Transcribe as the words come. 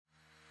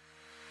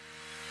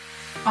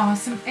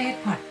Awesome8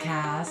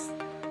 Podcast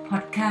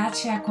แ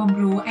ชร์ความ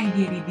รู้ไอเ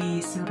ดียดี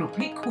ๆสรุปใ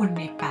ห้คุณ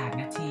ใน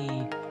8นาที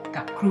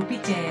กับครู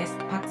พี่เจส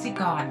ภักษิ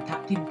กรทั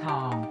บทิมท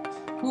อง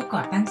ผู้ก่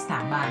อตั้งสถ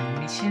าบัน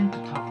Mission to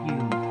Top You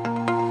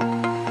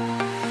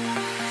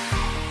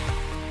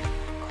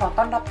ขอ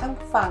ต้อนรับท่าน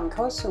ผู้ฟังเ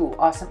ข้าสู่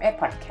Awesome8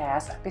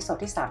 Podcast ตอน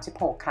ที่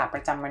36ค่ะปร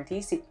ะจำวัน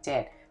ที่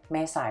17เม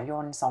ษาย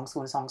น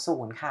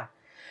2020ค่ะ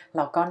แ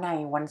ล้วก็ใน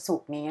วันศุ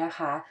กร์นี้นะ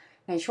คะ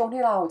ในช่วง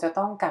ที่เราจะ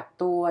ต้องกัก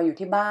ตัวอยู่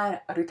ที่บ้าน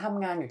หรือท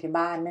ำงานอยู่ที่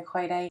บ้านไม่ค่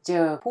อยได้เจ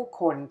อผู้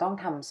คนต้อง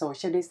ทำ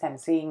social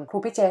distancing ครู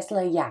พี่เจสเล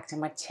ยอยากจะ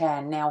มาแช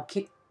ร์แนวคิ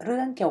ดเ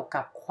รื่องเกี่ยว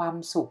กับความ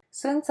สุข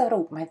ซึ่งส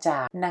รุปมาจา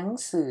กหนัง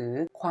สือ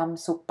ความ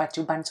สุขปัจ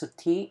จุบันสุท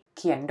ธิเ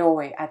ขียนโด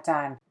ยอาจ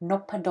ารย์น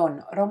พดล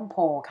ร่มโพ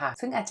ค่ะ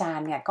ซึ่งอาจาร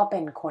ย์เนี่ยก็เป็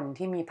นคน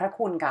ที่มีพระ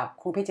คุณกับ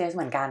ครูพี่เจสเ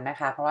หมือนกันนะ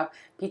คะเพราะว่า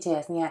พี่เจ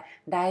สเนี่ย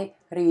ได้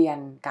เรียน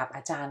กับอ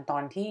าจารย์ตอ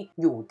นที่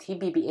อยู่ที่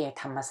BBA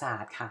ธรรมศา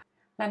สตร์ค่ะ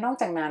และนอก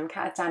จากนั้นค่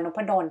ะอาจารย์นพ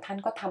ดลท่าน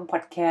ก็ทำพอ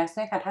ดแคสต์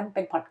ด้วยค่ะท่านเ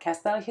ป็นพอดแคส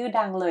เตอร์ชื่อ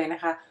ดังเลยนะ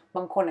คะบ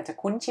างคนอาจจะ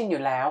คุ้นชินอ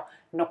ยู่แล้ว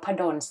นพ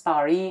ดลสตอ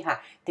รี่ค่ะ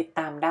ติดต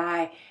ามได้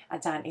อา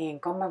จารย์เอง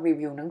ก็มารี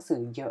วิวหนังสื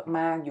อเยอะม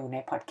ากอยู่ใน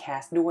พอดแค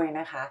สต์ด้วย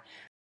นะคะ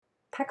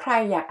ถ้าใคร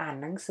อยากอ่าน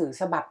หนังสือ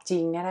ฉบับจริ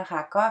งเนี่ยนะคะ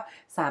ก็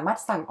สามารถ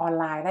สั่งออน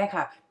ไลน์ได้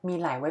ค่ะมี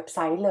หลายเว็บไซ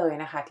ต์เลย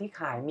นะคะที่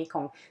ขายมีข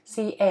อง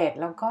C8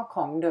 แล้วก็ข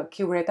อง The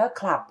Curator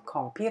Club ข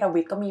องพี่ร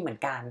วิทย์ก็มีเหมือน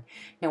กัน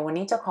เดี๋ยววัน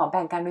นี้จะขอแ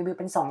บ่งการรีวิว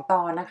เป็น2ต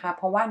อนนะคะเ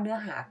พราะว่าเนื้อ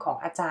หาของ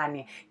อาจารย์เ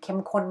นี่ยเข้ม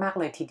ข้นมาก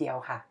เลยทีเดียว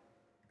ค่ะ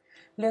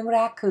เรื่องแร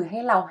กคือให้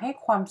เราให้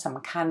ความส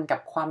ำคัญกับ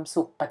ความ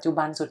สุขปัจจุ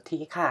บันสุทธิ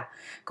ค่ะ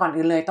ก่อน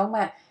อื่นเลยต้องม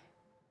า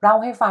เล่า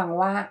ให้ฟัง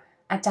ว่า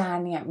อาจาร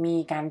ย์เนี่ยมี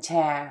การแช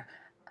ร์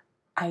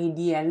ไอเ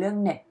ดียเรื่อง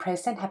net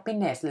present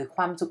happiness หรือค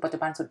วามสุขปัจจุ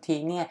บันสุทธิ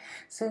เนี่ย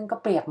ซึ่งก็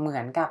เปรียบเหมื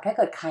อนกับถ้าเ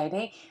กิดใครไ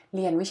ด้เ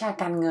รียนวิชา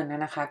การเงิน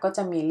นะคะก็จ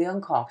ะมีเรื่อง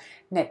ของ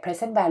net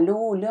present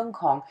value เรื่อง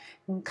ของ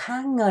ค่า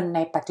เงินใน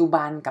ปัจจุ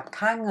บันกับ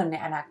ค่าเงินใน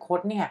อนาคต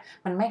เนี่ย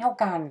มันไม่เท่า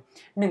กัน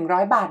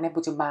100บาทใน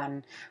ปัจจุบัน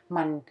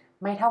มัน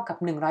ไม่เท่ากับ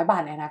100บา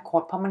ทในอนาค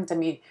ตเพราะมันจะ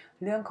มี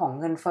เรื่องของ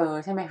เงินเฟ้อ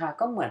ใช่ไหมคะ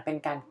ก็เหมือนเป็น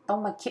การต้อง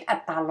มาคิดอั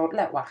ตราลดแ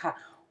หละว่าค่ะ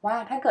ว่า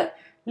ถ้าเกิด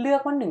เลือ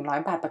กว่า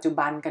100บาทปัจจุ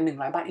บันกับ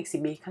100บาทอีก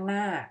10ปีข้างห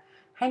น้า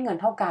ให้เงิน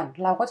เท่ากัน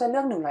เราก็จะเลื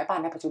อก100บาท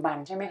ในปัจจุบัน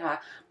ใช่ไหมคะ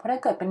เพราะถ้า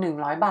เกิดเป็น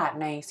100บาท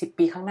ใน10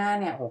ปีข้างหน้า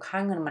เนี่ยโอ้ค่า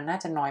เงินมันน่า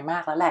จะน้อยมา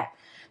กแล้วแหละ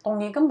ตรง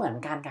นี้ก็เหมือน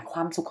กันกับคว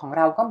ามสุขของเ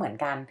ราก็เหมือน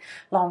กัน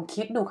ลอง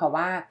คิดดูค่ะ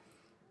ว่า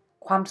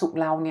ความสุข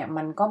เราเนี่ย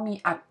มันก็มี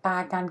อัตรา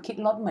การคิด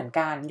ลดเหมือน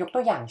กันยกตั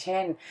วอย่างเช่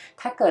น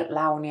ถ้าเกิด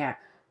เราเนี่ย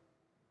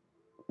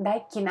ได้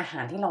กินอาหา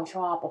รที่เราช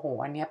อบโอ้โฮ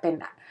อันเนี้ยเป็น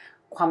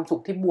ความสุ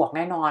ขที่บวกแ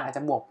น่นอนอาจจ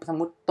ะบวกสม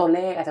มุติตัวเล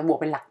ขอาจจะบวก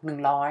เป็นหลัก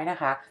100นะ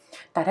คะ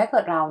แต่ถ้าเกิ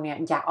ดเราเนี่ย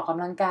อยากออกก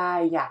ำลังกาย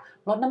อยาก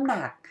ลดน้ำห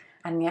นัก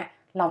อันเนี้ย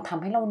เราท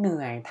ำให้เราเห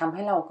นื่อยทำใ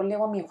ห้เราก็เรียก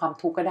ว่ามีความ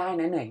ทุกข์ก็ได้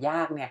นะเหนื่อยย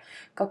ากเนี่ย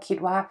ก็คิด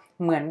ว่า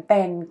เหมือนเ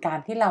ป็นการ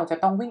ที่เราจะ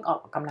ต้องวิ่งออก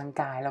กำลัง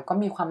กายแล้วก็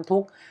มีความทุ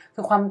กข์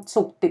คือความ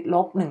สุขติดล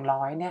บ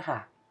100เนี่ยค่ะ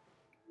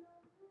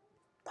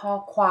พอ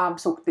ความ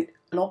สุขติด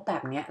ลบแบ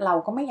บเนี้ยเรา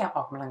ก็ไม่อยากอ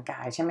อกกำลังกา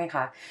ยใช่ไหมค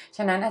ะฉ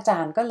ะนั้นอาจา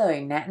รย์ก็เลย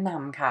แนะน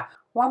ำค่ะ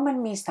ว่ามัน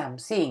มี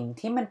3สิ่ง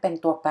ที่มันเป็น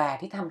ตัวแปร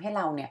ที่ทำให้เ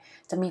ราเนี่ย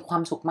จะมีควา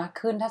มสุขมาก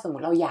ขึ้นถ้าสมมุ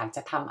ติเราอยากจ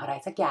ะทำอะไร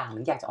สักอย่างหรื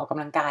ออยากจะออกก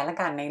ำลังกายแล้ว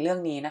กันในเรื่อง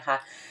นี้นะคะ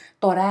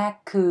ตัวแรก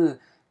คือ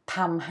ท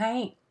ำให้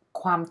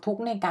ความทุก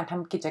ข์ในการท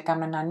ำกิจกรรม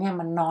นั้นๆเนี่ย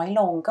มันน้อย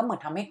ลงก็เหมือ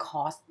นทำให้ค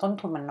อสต์ต้น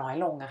ทุนมันน้อย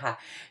ลงอะค่ะ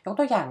ยก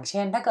ตัวอย่างเ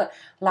ช่นถ้าเกิด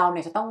เราเ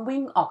นี่ยจะต้อง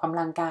วิ่งออกกำ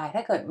ลังกายถ้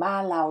าเกิดบ้า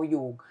นเราอ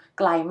ยู่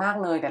ไกลมาก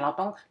เลยแต่เรา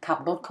ต้องขับ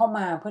รถเข้าม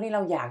าเพื่อที่เร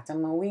าอยากจะ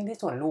มาวิ่งที่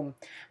สวนลุม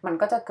มัน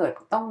ก็จะเกิด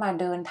ต้องมา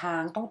เดินทา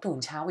งต้องตื่น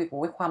เช้าอีกโอ้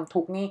โฮความ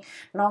ทุกข์นี่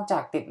นอกจา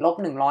กติดลบ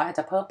100อาจ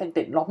จะเพิ่มเป็น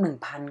ติดลบ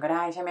1,000ก็ไ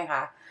ด้ใช่ไหมค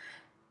ะ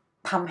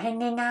ทำให้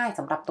ง่ายๆส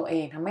ำหรับตัวเอ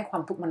งทำให้ควา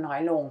มทุกข์มันน้อ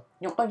ยลง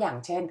ยกตัวอย่าง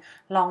เช่น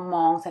ลองม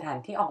องสถาน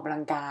ที่ออกกำ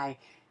ลังกาย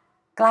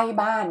ใกล้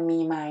บ้านมี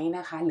ไหมน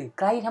ะคะหรือ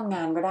ใกล้ที่ทำง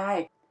านก็ได้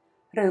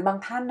หรือบาง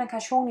ท่านนะคะ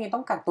ช่วงนี้ต้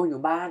องกักตัวอ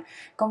ยู่บ้าน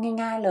ก็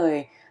ง่ายๆเลย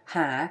ห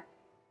า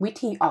วิ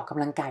ธีออกก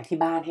ำลังกายที่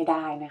บ้านให้ไ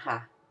ด้นะคะ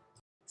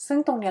ซึ่ง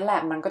ตรงเนี้ยแหล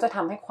ะมันก็จะท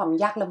ำให้ความ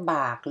ยากลำบ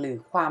ากหรือ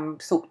ความ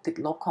สุขติด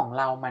ลบของ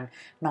เรามัน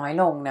น้อย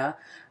ลงเนาะ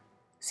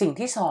สิ่ง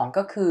ที่2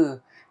ก็คือ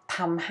ท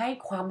ำให้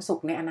ความสุ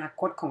ขในอนา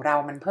คตของเรา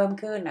มันเพิ่ม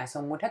ขึ้นน่ะส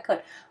มมุติถ้าเกิด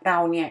เรา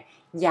เนี่ย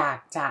อยาก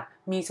จะ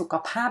มีสุข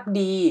ภาพ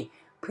ดี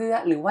เพื่อ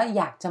หรือว่า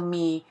อยากจะ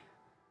มี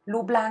รู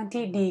ปร่าง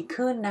ที่ดี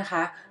ขึ้นนะค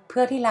ะเ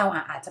พื่อที่เรา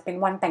อาจจะเป็น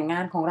วันแต่งงา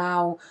นของเรา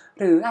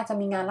หรืออาจจะ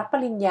มีงานรับป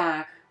ริญญา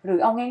หรือ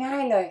เอาง่า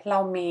ยๆเลยเรา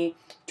มี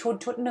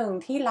ชุดหนึ่ง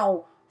ที่เรา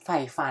ใฝ่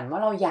ฝันว่า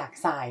เราอยาก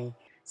ใส่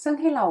ซึ่ง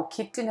ให้เรา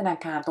คิดจินตนา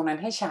การตรงนั้น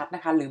ให้ชัดน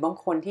ะคะหรือบาง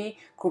คนที่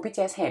ครูพี่เจ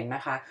สเห็นน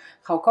ะคะ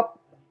เขาก็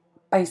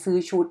ไปซื้อ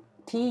ชุด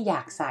ที่อย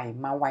ากใส่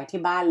มาไว้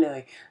ที่บ้านเลย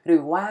หรื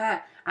อว่า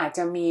อาจจ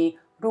ะมี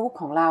รูป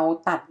ของเรา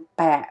ตัดแ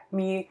ปะ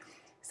มี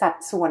สัด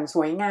ส่วนส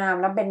วยงาม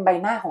แล้วเป็นใบ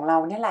หน้าของเรา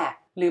เนี่ยแหละ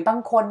หรือบาง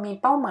คนมี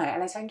เป้าหมายอะ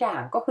ไรสักอย่า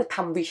งก็คือท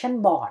ำ Vision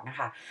Board น่ะ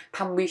ค่ะท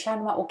ำ Vision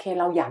ว่าโอเค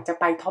เราอยากจะ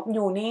ไป Top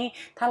U นี่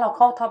ถ้าเราเ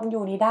ข้า Top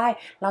U นี้ได้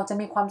เราจะ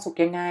มีความสุข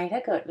ยังไงถ้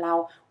าเกิดเรา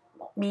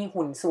มี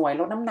หุ่นสวย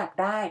ลดน้ำหนัก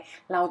ได้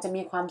เราจะ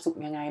มีความสุข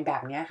ยังไงแบ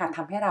บเนี้ยค่ะท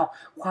ำให้เรา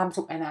ความ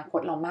สุขอนาคต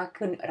เรามาก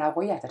ขึ้นเรา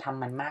ก็อยากจะท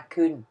ำมันมาก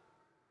ขึ้น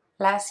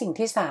และสิ่ง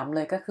ที่3เล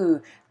ยก็คือ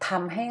ท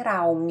ำให้เรา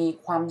มี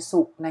ความ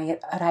สุขใน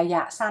ระย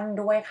ะสั้น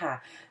ด้วยค่ะ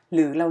ห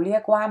รือเราเรีย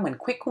กว่าเหมือน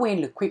quick win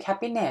หรือ quick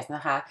happiness น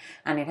ะคะ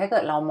อันนี้ถ้าเกิ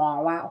ดเรามอง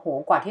ว่าโอ้โห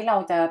กว่าที่เรา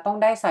จะต้อง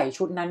ได้ใส่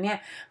ชุดนั้นเนี่ย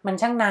มัน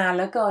ช่างนานเห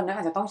ลือเกินนะ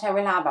อาจจะต้องใช้เว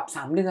ลาแบบ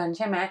3เดือนใ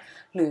ช่ไหม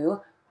หรือ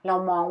เรา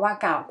มองว่า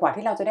กว่า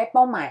ที่เราจะได้เ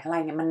ป้าหมายอะไร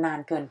เนี่ยมันนาน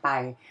เกินไป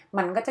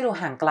มันก็จะดู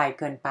ห่างไกล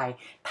เกินไป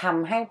ท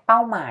ำให้เป้า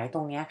หมายต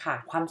รงนี้ค่ะ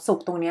ความสุ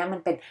ขตรงนี้มัน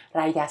เป็น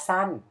ระยะ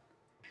สั้น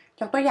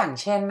ยกตัวอย่าง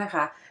เช่นนะค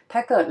ะถ้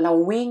าเกิดเรา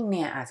วิ่งเ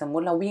นี่ยสมมุ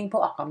ติเราวิ่งเพื่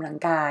อออกกำลัง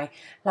กาย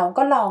เรา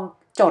ก็ลอง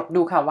จด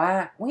ดูค่ะว่า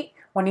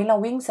วันนี้เรา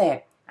วิ่งเสร็จ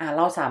เ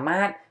ราสาม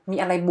ารถมี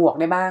อะไรบวก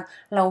ได้บ้าง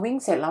เราวิ่ง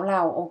เสร็จแล้วเร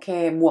าโอเค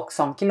บวก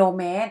2กิโลเ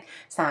มตร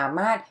สาม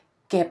ารถ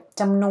เก็บ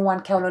จำนวน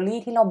แคลอรี่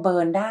ที่เราเบิ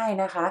ร์นได้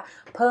นะคะ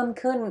เพิ่ม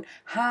ขึ้น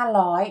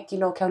500กิ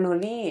โลแคลอ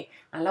รี่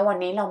แล้ววัน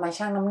นี้เรามา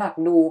ชั่งน้ำหนัก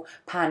ดู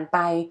ผ่านไป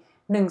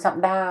1สัป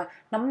ดาห์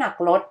น้ำหนัก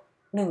ลด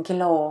1กิ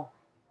โล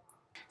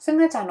ซึ่ง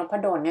อาจารย์นพ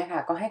ดลเนี่ยค่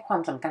ะก็ให้ควา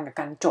มสำคัญกับ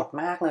การจด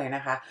มากเลยน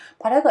ะคะเ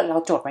พราะถ้าเกิดเรา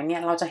จดไว้เนี่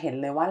ยเราจะเห็น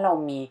เลยว่าเรา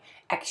มี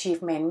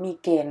achievement มี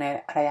เกณฑ์ใน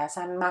ระยะ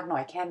สั้นมากน้อ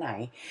ยแค่ไหน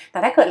แต่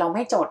ถ้าเกิดเราไ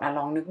ม่จดล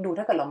องนึกดู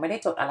ถ้าเกิดเราไม่ได้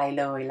จดอะไร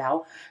เลยแล้ว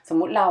สม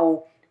มุติเรา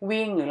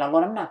วิ่งหรือเราล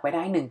ดน้ำหนักไปไ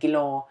ด้1กิโล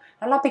แ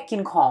ล้วเราไปกิ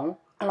นของ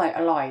อ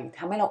ร่อยท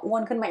ำให้เราอ้ว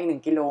นขึ้นมาอีก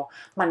1กิโล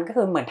มันก็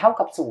คือเหมือนเท่า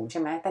กับ0ใช่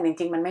ไหมแต่จ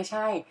ริงๆมันไม่ใ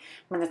ช่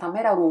มันจะทำใ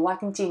ห้เรารู้ว่า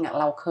จริงๆ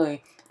เราเคย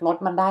ลด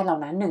มันได้แล้ว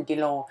นะ1กิ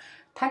โล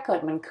ถ้าเกิด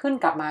มันขึ้น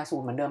กลับมา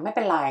0เหมือนเดิมไม่เ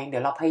ป็นไรเดี๋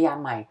ยวเราพยายาม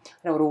ใหม่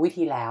เรารู้วิ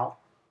ธีแล้ว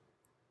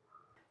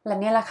และ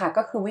นี่แหละค่ะ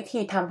ก็คือวิธี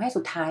ทำให้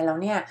สุดท้ายแล้ว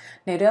เนี่ย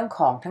ในเรื่องข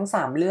องทั้ง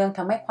3เรื่องท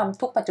ำให้ความ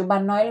ทุกข์ปัจจุบัน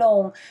น้อยล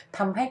งท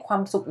ำให้ควา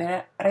มสุขใน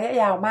ระยะ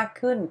ยาวมาก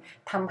ขึ้น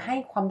ทำให้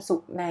ความสุ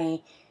ขใน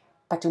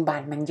ปัจจุบัน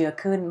มันเยอะ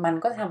ขึ้นมัน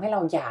ก็จะทำให้เร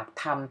าอยาก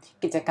ท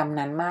ำกิจกรรม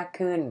นั้นมาก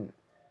ขึ้น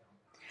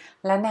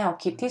และแนว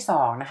คิดที่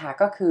2นะคะ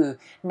ก็คือ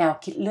แนว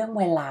คิดเรื่อง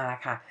เวลา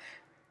ค่ะ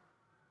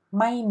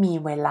ไม่มี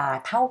เวลา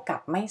เท่ากับ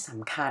ไม่ส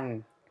ำคัญ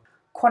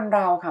คนเร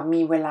าค่ะ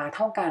มีเวลาเ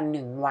ท่ากัน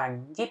1วัน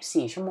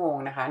24ชั่วโมง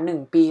นะคะ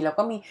1ปีแล้ว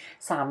ก็มี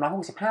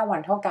365วัน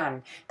เท่ากัน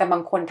แต่บา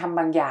งคนทำ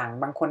บางอย่าง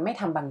บางคนไม่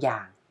ทำบางอย่า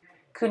ง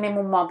คือใน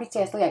มุมมองพี่เจ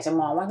สเราอยากจะ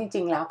มองว่าจ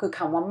ริงๆแล้วคือค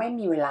ำว่าไม่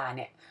มีเวลาเ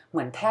นี่ยเห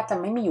มือนแทบจะ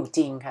ไม่มีอยู่จ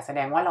ริงค่ะแสด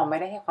งว่าเราไม่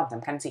ได้ให้ความส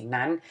ำคัญสิ่ง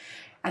นั้น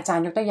อาจาร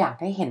ย์ยกตัวอย่าง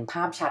ให้เห็นภ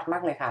าพชัดมา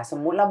กเลยค่ะสม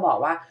มุติเราบอก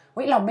ว่า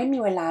เราไม่มี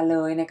เวลาเล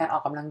ยในการออ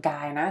กกำลังกา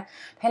ยนะ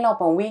ให้เรา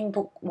ไปวิ่ง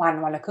ทุกวัน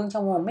วันละครึ่ง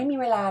ชั่วโมงไม่มี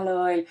เวลาเล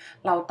ย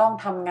เราต้อง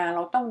ทำงานเ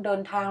ราต้องเดิ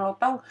นทางเรา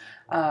ต้อง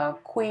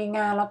คุยง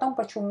านเราต้อง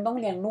ประชุมต้อง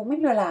เลี้ยงลูกไม่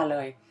มีเวลาเล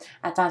ย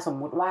อาจารย์สม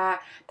มุติว่า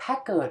ถ้า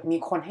เกิดมี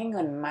คนให้เ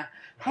งิน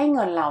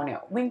เราเนี่ย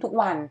วิ่งทุก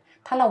วัน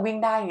ถ้าเราวิ่ง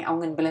ได้เอา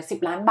เงินไปเลย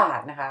10 ล้านบาท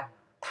นะคะ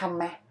ทำไ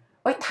หม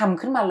ทำ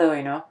ขึ้นมาเลย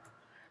เนาะ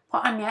เพรา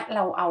ะอันเนี้ยเร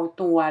าเอา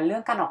ตัวเรื่อ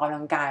งการออกกำ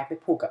ลังกายไป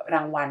ผูกกับร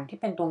างวัลที่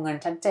เป็นตัวเงิน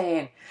ชัดเจ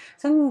น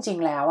ซึ่งจริง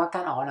ๆแล้วกา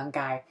รออกกำลัง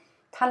กาย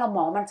ถ้าเราม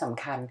องว่ามันส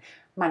ำคัญ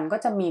มันก็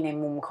จะมีใน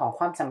มุมของค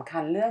วามสำคั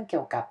ญเรื่องเ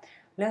กี่ยวกับ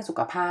เรื่องสุข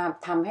ภาพ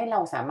ทำให้เรา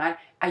สามารถ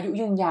อายุ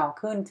ยืนยาว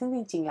ขึ้นซึ่งจ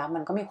ริงๆแล้วมั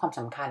นก็มีความ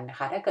สำคัญนะค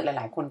ะถ้าเกิดห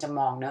ลายๆคนจะ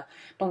มองเนอะ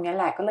ตรงนี้แ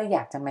หละก็เลยอย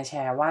ากจะมาแช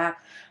ร์ว่า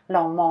ล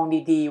องมอง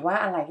ดีๆว่า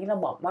อะไรที่เรา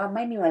บอกว่าไ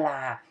ม่มีเวลา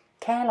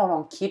แค่เราล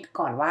องคิด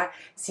ก่อนว่า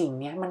สิ่ง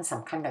นี้มันส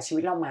ำคัญกับชีวิ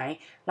ตเราไหม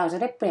เราจะ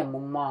ได้เปลี่ยน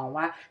มุมมอง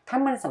ว่าถ้า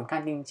มันสำคัญ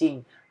จริง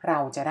ๆเรา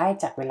จะได้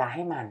จัดเวลาใ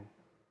ห้มัน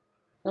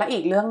และอี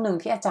กเรื่องหนึ่ง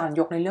ที่อาจารย์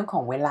ยกในเรื่องข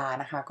องเวลา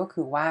นะคะก็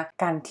คือว่า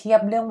การเทียบ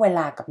เรื่องเวล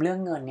ากับเรื่อง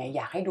เงินเนี่ยอ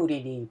ยากให้ดู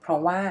ดีๆเพราะ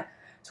ว่า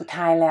สุด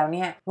ท้ายแล้วเ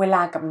นี่ยเวล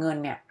ากับเงิน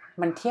เนี่ย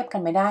มันเทียบกั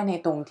นไม่ได้ใน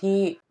ตรงที่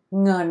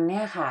เงินเ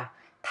นี่ยค่ะ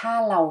ถ้า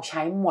เราใ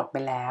ช้หมดไป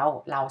แล้ว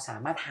เราสา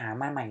มารถหา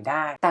มาใหม่ไ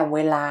ด้แต่เว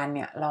ลาเ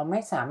นี่ยเราไม่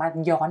สามารถ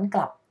ย้อนก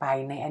ลับไป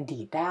ในอ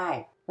ดีตได้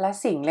และ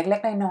สิ่งเล็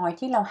กๆน้อยๆ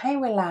ที่เราให้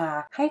เวลา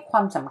ให้คว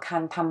ามสำคั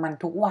ญทำมัน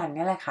ทุกวัน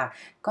นี่แหละค่ะ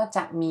ก็จ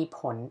ะมีผ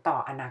ลต่อ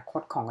อนาค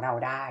ตของเรา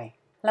ได้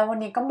แล้ววัน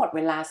นี้ก็หมดเ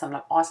วลาสำหรั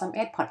บ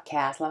Awesome8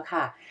 Podcast แล้ว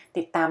ค่ะ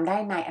ติดตามได้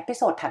ในเอพิโ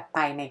ซดถัดไป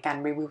ในการ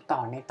รีวิวต่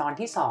อในตอน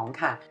ที่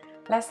2ค่ะ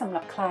และสำห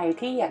รับใคร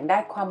ที่อยากได้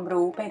ความ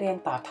รู้ไปเรียน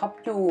ต่อ Top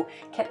U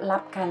เคล็ดลั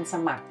บการส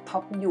มัคร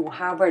Top U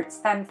Harvard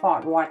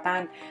Stanford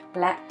Wharton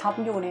และ Top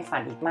U ในฝั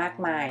นอีกมาก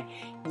มาย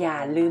อย่า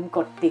ลืมก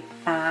ดติด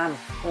ตาม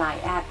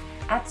Line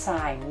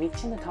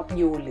 @Mission to Top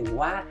U หรือ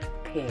ว่า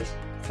เพจ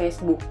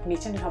Facebook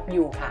Mission to Top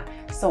U ค่ะ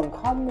ส่ง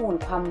ข้อมูล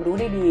ความรู้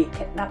ดีๆเค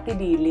ล็ดลับ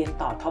ดีๆเรียน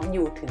ต่อ Top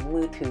U ถึง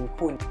มือถือ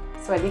คุณ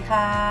สวัสดี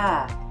ค่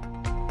ะ